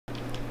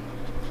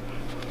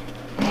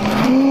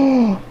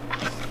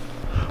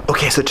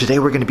so today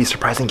we're gonna be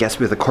surprising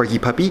Gatsby with a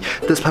Corgi puppy.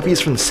 This puppy is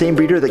from the same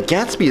breeder that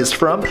Gatsby is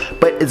from,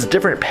 but it's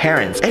different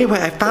parents. Anyway,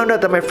 I found out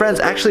that my friends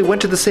actually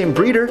went to the same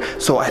breeder,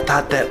 so I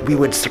thought that we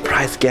would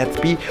surprise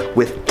Gatsby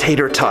with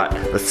Tater Tot.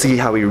 Let's see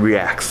how he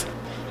reacts.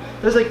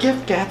 There's a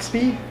gift,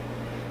 Gatsby.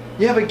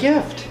 You have a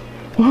gift.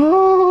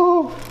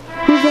 Whoa!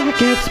 Who's that,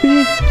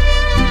 Gatsby?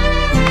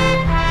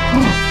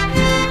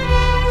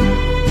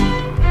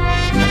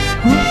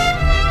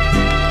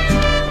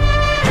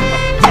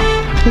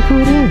 Look who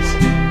it is.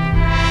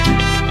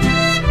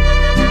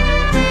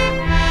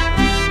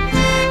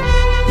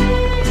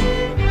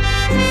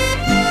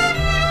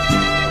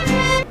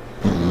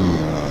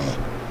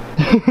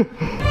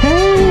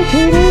 Hey,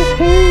 Tater!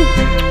 Hey!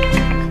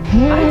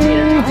 Hey!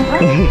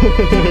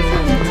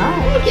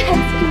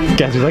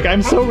 Gatsby's like,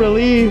 I'm so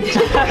relieved.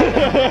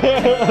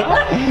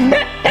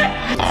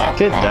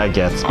 Good job,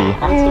 Gatsby.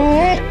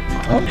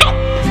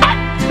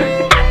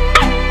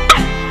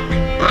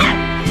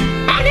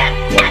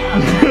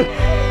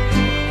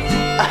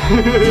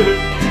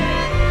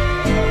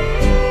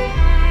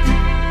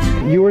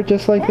 You were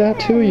just like that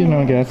too, you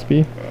know,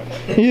 Gatsby.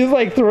 He's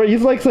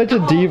like such a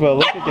diva.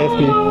 Look at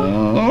Gatsby.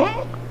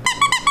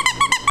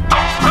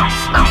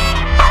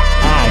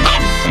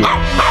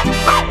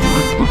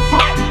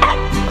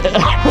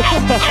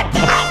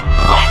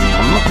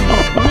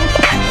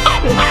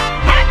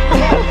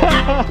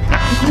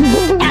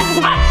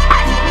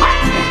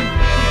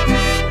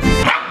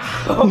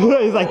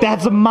 He's like,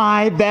 that's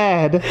my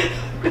bed.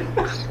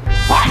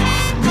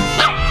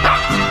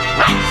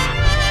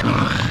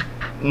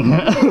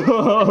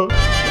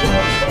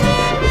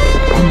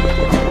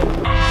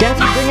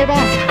 Gatsby, bring it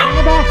back! Bring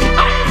it back!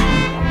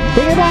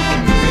 Bring it back!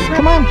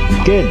 Come on!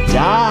 Good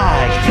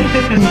dog!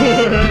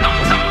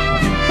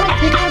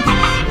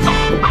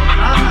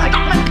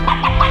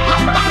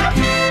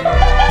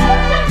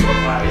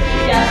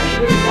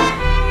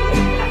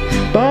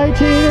 Bye,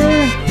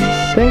 Tater!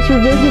 Thanks for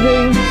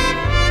visiting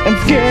and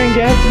scaring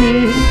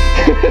Gatsby.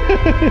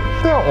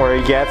 Don't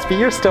worry, Gatsby,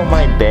 you're still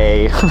my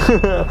bae.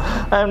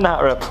 I'm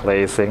not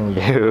replacing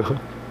you.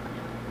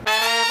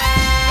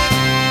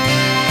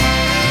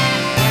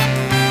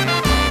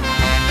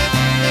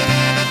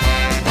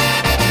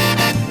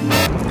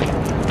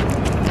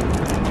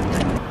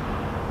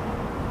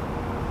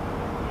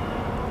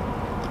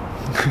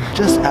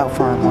 Just out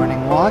for a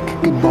morning walk.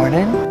 Good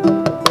morning.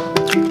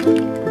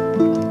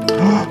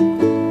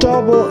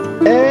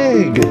 Double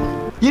egg!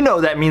 You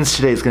know that means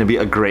today's gonna be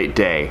a great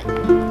day.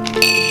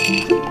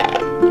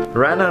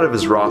 Ran out of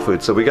his raw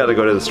food, so we gotta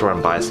go to the store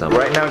and buy some.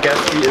 Right now,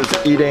 Gatsby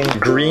is eating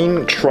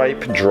green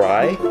tripe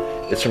dry.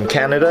 It's from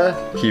Canada.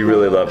 He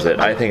really loves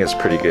it. I think it's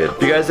pretty good.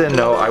 If you guys didn't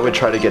know, I would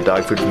try to get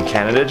dog food from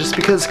Canada just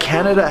because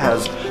Canada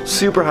has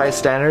super high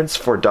standards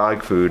for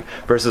dog food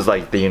versus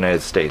like the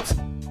United States.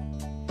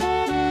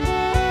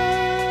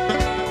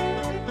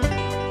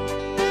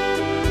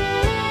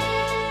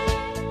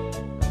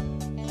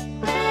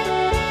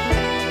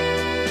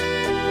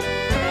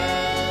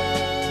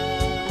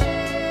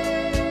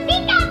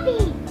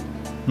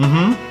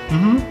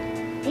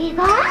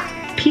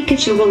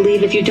 Pikachu will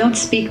leave if you don't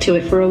speak to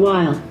it for a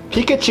while.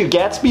 Pikachu,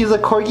 Gatsby is a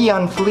corgi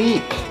on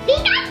fleek.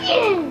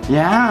 Pikachu!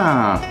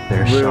 Yeah.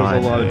 There's Sean. A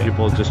lot of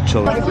people just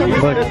chilling.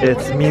 Look,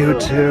 it's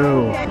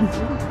Mewtwo.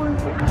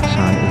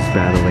 Sean is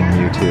battling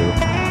Mewtwo.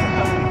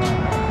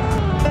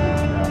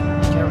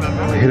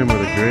 I hit him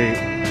with a great.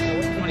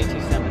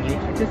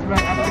 2270. Just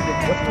right after the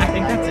I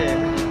think that's it.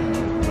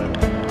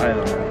 I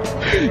don't know.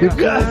 You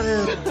got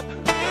it!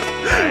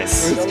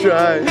 Nice. Let's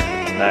try.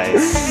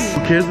 Nice. Who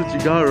cares what you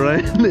got,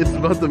 right? It's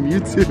about the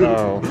Mewtwo.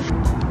 Oh.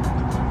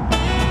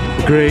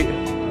 Great.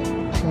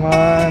 Come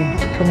on.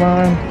 Come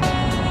on.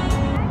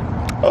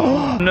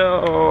 Oh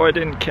no, I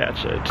didn't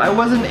catch it. I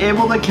wasn't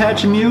able to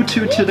catch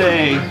Mewtwo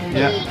today.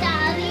 Yeah.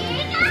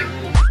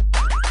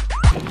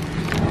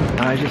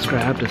 I just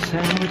grabbed a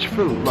sandwich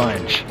for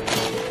lunch.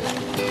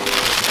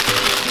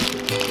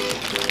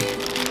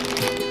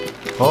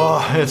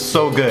 Oh, it's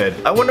so good.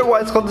 I wonder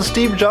why it's called the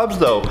Steve Jobs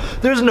though.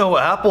 There's no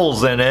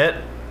apples in it.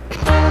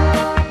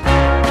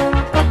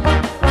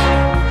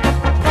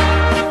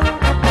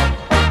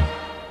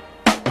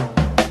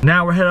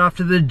 Now we're heading off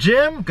to the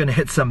gym, gonna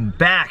hit some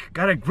back.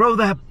 Gotta grow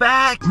that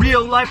back.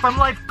 Real life on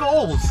life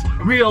goals.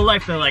 Real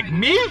life they're like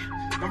me,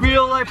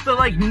 real life they're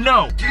like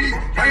no.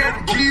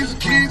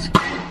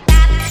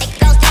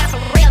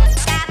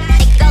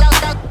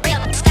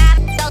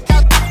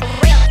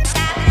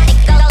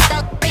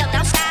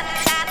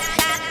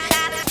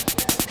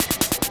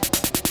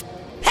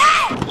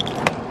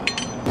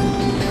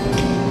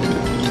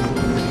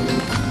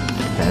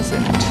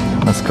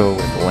 Pheasant. Let's go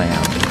with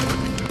lamb.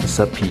 What's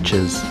up,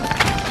 Peaches?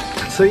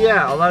 So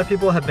yeah, a lot of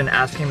people have been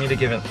asking me to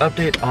give an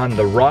update on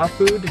the raw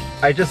food.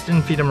 I just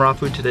didn't feed him raw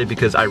food today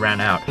because I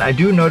ran out. And I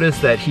do notice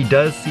that he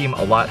does seem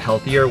a lot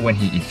healthier when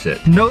he eats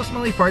it. No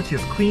smelly farts, he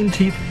has clean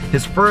teeth,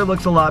 his fur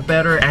looks a lot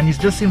better, and he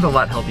just seems a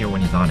lot healthier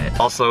when he's on it.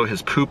 Also,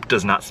 his poop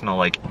does not smell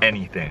like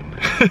anything.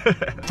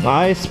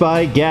 I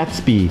spy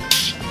Gatsby.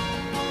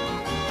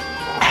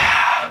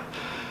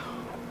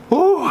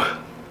 Ooh.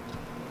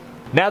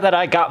 Now that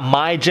I got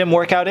my gym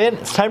workout in,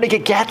 it's time to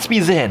get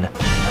Gatsby's in.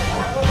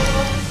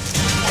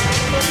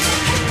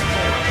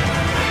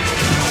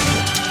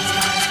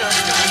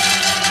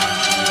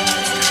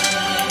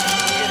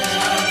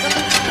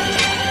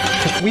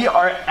 We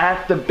are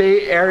at the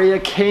Bay Area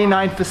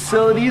K9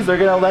 facilities. They're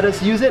gonna let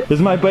us use it. This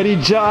is my buddy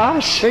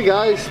Josh. Hey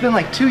guys. It's been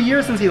like 2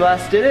 years since he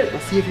last did it.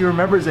 Let's see if he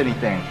remembers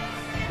anything.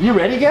 You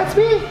ready,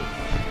 Gatsby?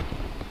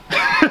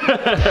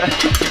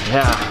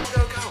 Yeah.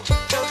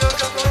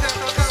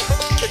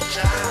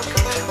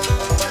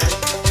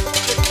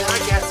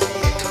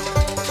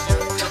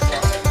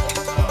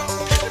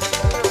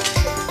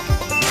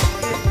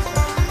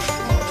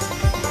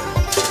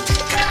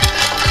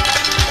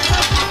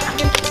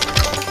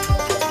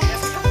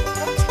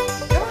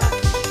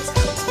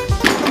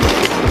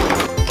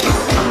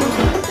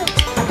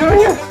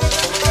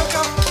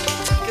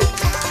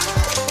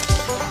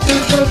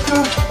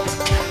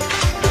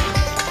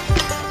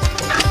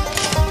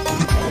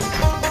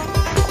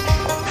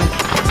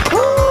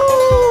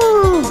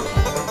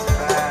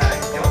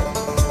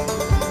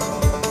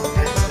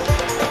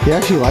 He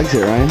actually likes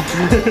it, Ryan.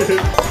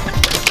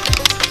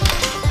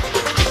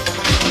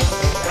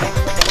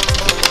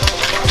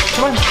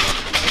 Come on.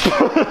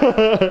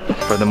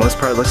 For the most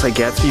part, it looks like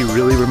Gatsby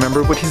really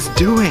remembered what he's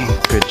doing.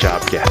 Good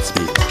job,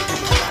 Gatsby.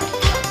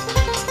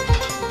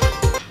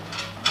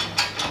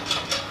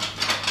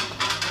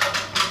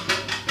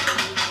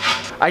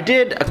 I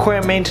did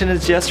aquarium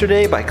maintenance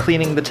yesterday by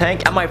cleaning the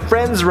tank, and my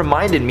friends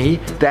reminded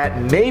me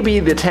that maybe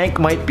the tank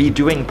might be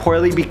doing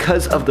poorly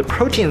because of the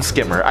protein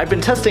skimmer. I've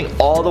been testing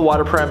all the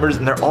water parameters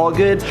and they're all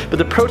good, but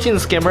the protein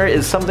skimmer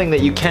is something that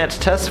you can't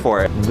test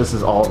for. And this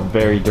is all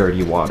very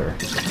dirty water.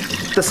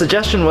 The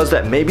suggestion was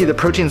that maybe the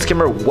protein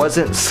skimmer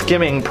wasn't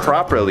skimming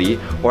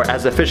properly or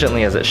as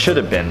efficiently as it should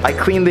have been. I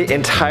cleaned the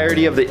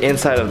entirety of the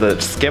inside of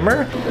the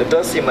skimmer. It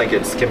does seem like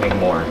it's skimming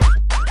more.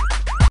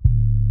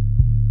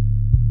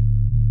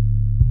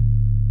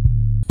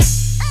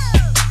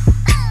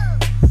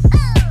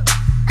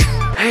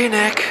 Hey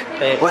Nick,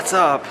 hey. What's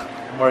up?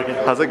 Morgan.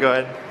 How's it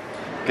going?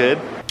 Good?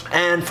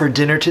 And for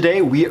dinner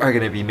today, we are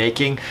gonna be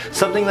making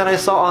something that I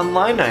saw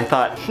online and I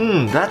thought,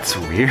 that's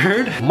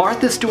weird.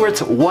 Martha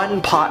Stewart's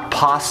one pot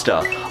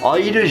pasta. All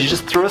you do is you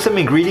just throw some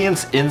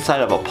ingredients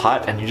inside of a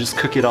pot and you just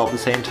cook it all at the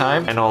same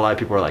time. I know a lot of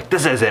people are like,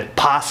 this isn't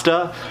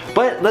pasta,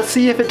 but let's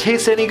see if it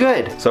tastes any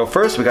good. So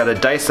first we gotta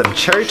dice some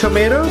cherry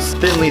tomatoes,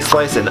 thinly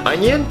slice an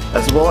onion,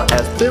 as well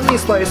as thinly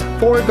slice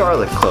 4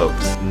 garlic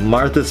cloves.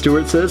 Martha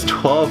Stewart says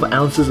 12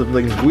 ounces of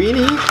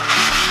linguine.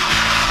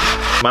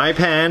 My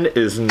pan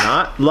is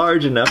not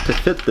large enough to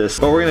fit this,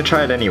 but we're gonna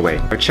try it anyway.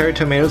 Our cherry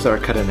tomatoes are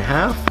cut in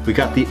half. We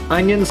got the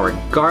onions, our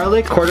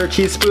garlic, 1/4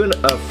 teaspoon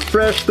of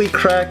freshly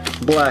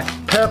cracked black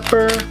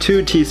pepper,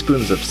 2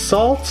 teaspoons of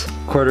salt,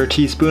 1/4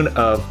 teaspoon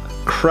of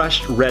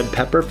crushed red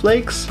pepper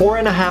flakes,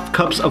 4½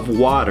 cups of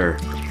water,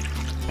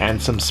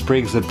 and some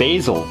sprigs of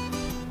basil.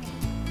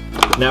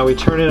 Now we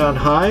turn it on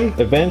high.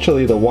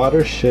 Eventually the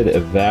water should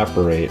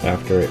evaporate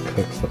after it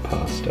cooks the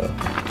pasta.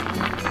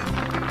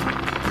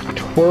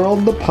 Twirl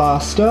the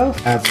pasta,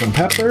 add some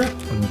pepper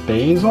and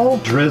basil,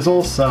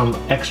 drizzle some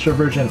extra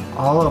virgin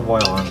olive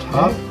oil on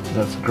top.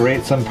 That's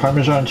great, some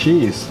Parmesan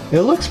cheese.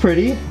 It looks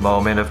pretty.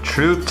 Moment of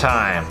truth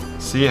time.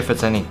 See if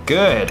it's any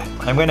good.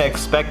 I'm gonna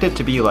expect it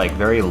to be like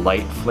very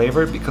light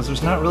flavored because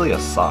there's not really a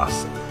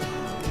sauce.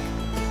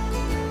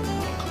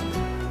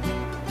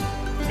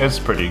 It's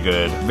pretty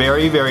good.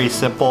 Very, very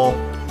simple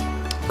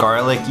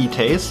garlicky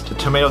taste. The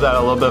tomatoes add a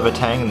little bit of a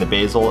tang and the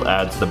basil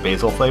adds the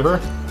basil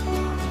flavor.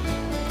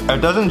 It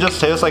doesn't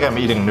just taste like I'm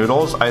eating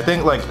noodles. I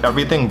think like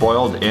everything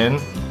boiled in,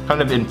 kind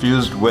of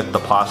infused with the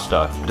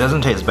pasta. It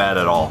doesn't taste bad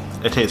at all.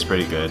 It tastes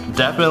pretty good.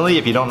 Definitely,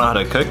 if you don't know how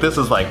to cook, this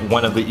is like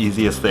one of the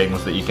easiest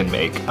things that you can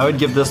make. I would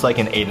give this like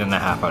an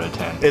 8.5 out of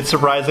 10. It's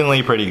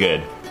surprisingly pretty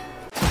good.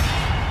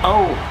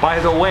 Oh, by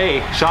the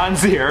way,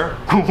 Sean's here.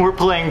 We're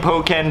playing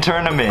Pokken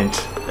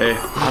Tournament. Hey.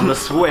 On the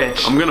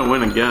Switch. I'm gonna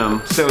win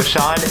again. So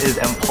Sean is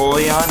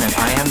Empoleon and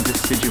I am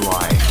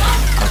Decidueye.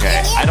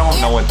 Okay, I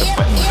don't know what the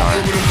buttons are.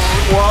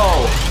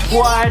 Whoa,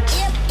 what?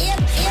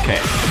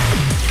 Okay.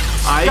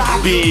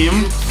 Ice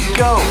beam.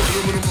 Go.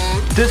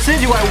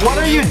 Decidueye, what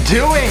are you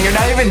doing? You're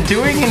not even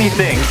doing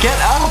anything. Get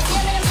up.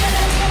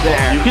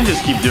 There. You can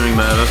just keep doing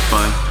that, that's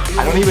fine.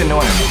 I don't even know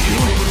what I'm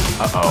doing.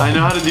 Uh-oh. I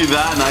know how to do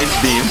that and ice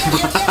beam.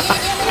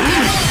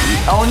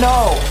 Oh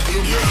no.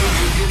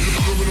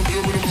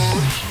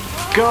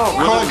 Go,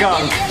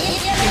 Krogunk.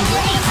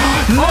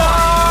 No!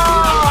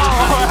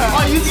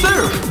 Oh, you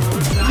surf.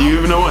 Do you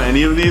even know what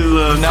any of these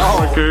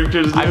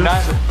characters do? I'm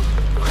not.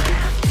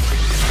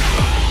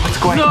 What's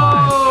going on?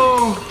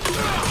 No!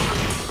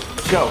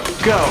 Go,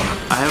 go.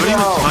 I haven't even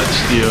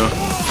touched you.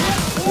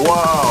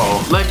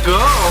 Whoa. Let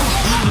go.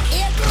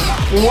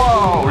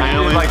 Whoa.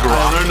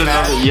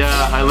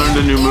 I learned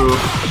a new move.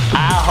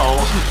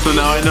 Ow. So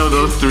now I know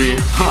those 3.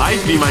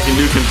 Ice beam I can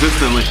do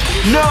consistently.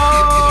 No!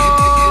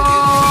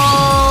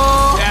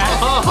 Yes.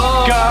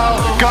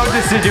 Go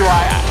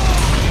Decidueye.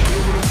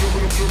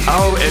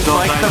 Oh, it's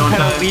like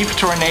the leaf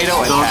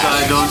tornado attack. Don't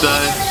die, don't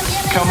die.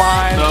 Come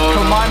on. No,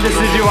 Come on,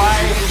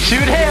 Decidueye.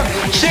 Shoot him.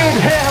 Shoot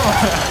him.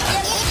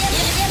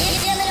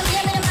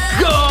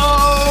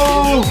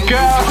 Go.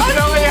 Go,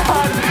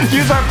 Leon.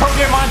 Use our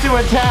Pokemon to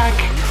attack.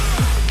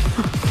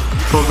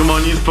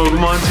 Pokemon use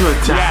Pokemon to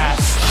attack.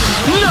 Yes.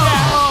 No.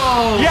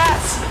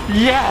 Yes.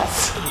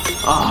 Yes.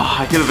 Oh,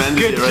 I could have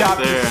ended Good it right job,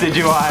 there.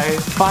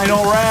 Decidueye.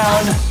 Final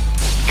round.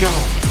 Go.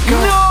 Go.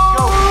 No.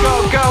 Go. Go.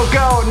 Go.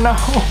 Go. No.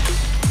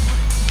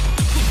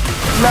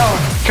 No.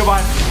 Come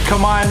on.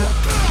 Come on.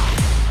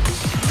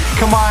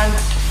 Come on.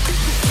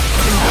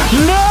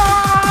 No!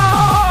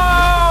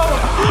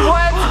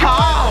 Let's go!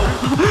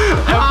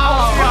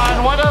 Empoleon,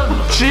 what a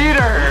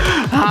cheater!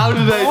 How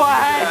did I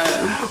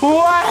What?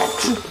 What?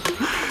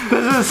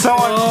 This is so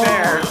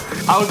unfair.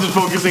 I was just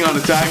focusing on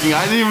attacking.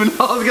 I didn't even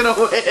know I was gonna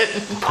win.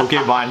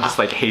 Pokemon just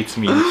like hates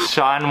me.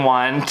 Sean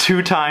won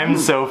 2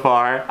 times so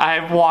far.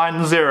 I've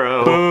won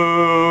 0.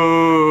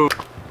 Boo!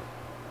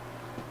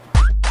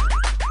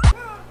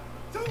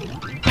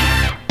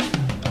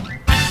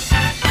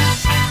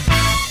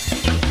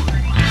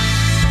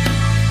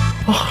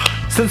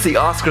 Since the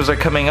Oscars are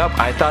coming up,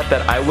 I thought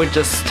that I would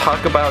just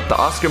talk about the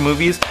Oscar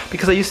movies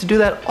because I used to do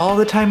that all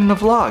the time in the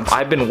vlogs.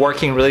 I've been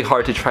working really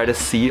hard to try to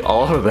see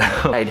all of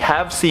them. I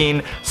have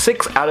seen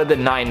 6 out of the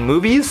 9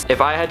 movies.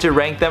 If I had to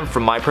rank them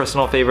from my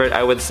personal favorite,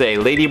 I would say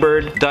Lady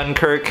Bird,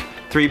 Dunkirk,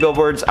 3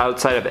 Billboards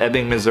Outside of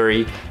Ebbing,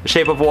 Missouri, The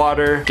Shape of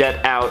Water,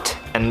 Get Out,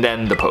 and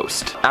then The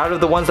Post. Out of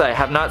the ones that I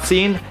have not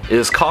seen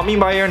is Call Me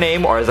By Your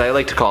Name, or as I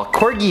like to call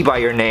Corgi By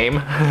Your Name.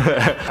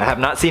 I have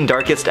not seen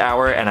Darkest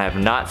Hour, and I have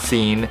not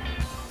seen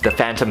The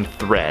Phantom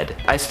Thread.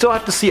 I still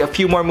have to see a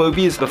few more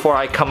movies before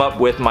I come up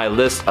with my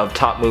list of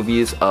top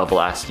movies of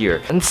last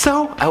year. And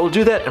so I will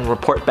do that and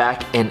report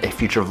back in a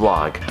future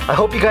vlog. I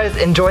hope you guys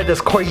enjoyed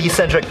this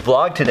Corgi-centric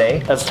vlog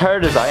today. As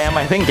tired as I am,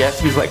 I think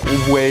Gatsby's like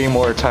way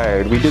more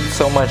tired. We did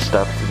so much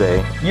stuff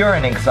today. You're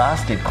an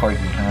exhausted Corgi,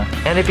 huh?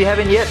 And if you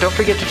haven't yet, don't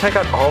forget to check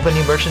out all the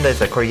new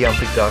merchandise at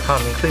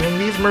CorgiOnFleek.com, including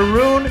these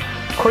maroon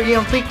Corgi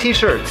on Fleek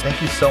t-shirts.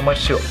 Thank you so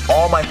much to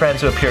all my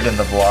friends who appeared in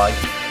the vlog.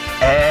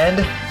 And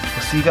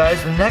we'll see you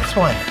guys in the next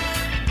one.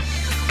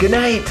 Good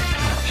night.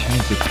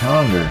 Change the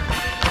calendar.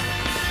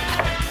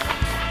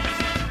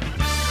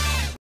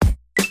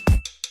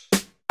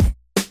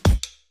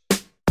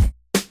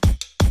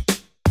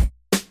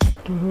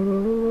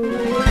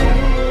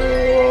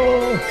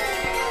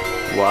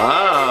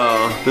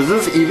 Wow. Does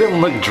this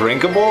even look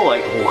drinkable?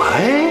 Like,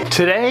 what?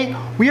 Today,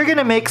 we are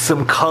gonna make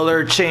some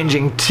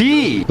color-changing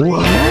tea.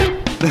 What?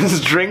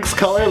 This drink's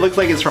color looks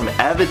like it's from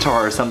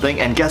Avatar or something,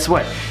 and guess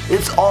what?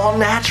 It's all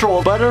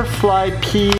natural butterfly pea.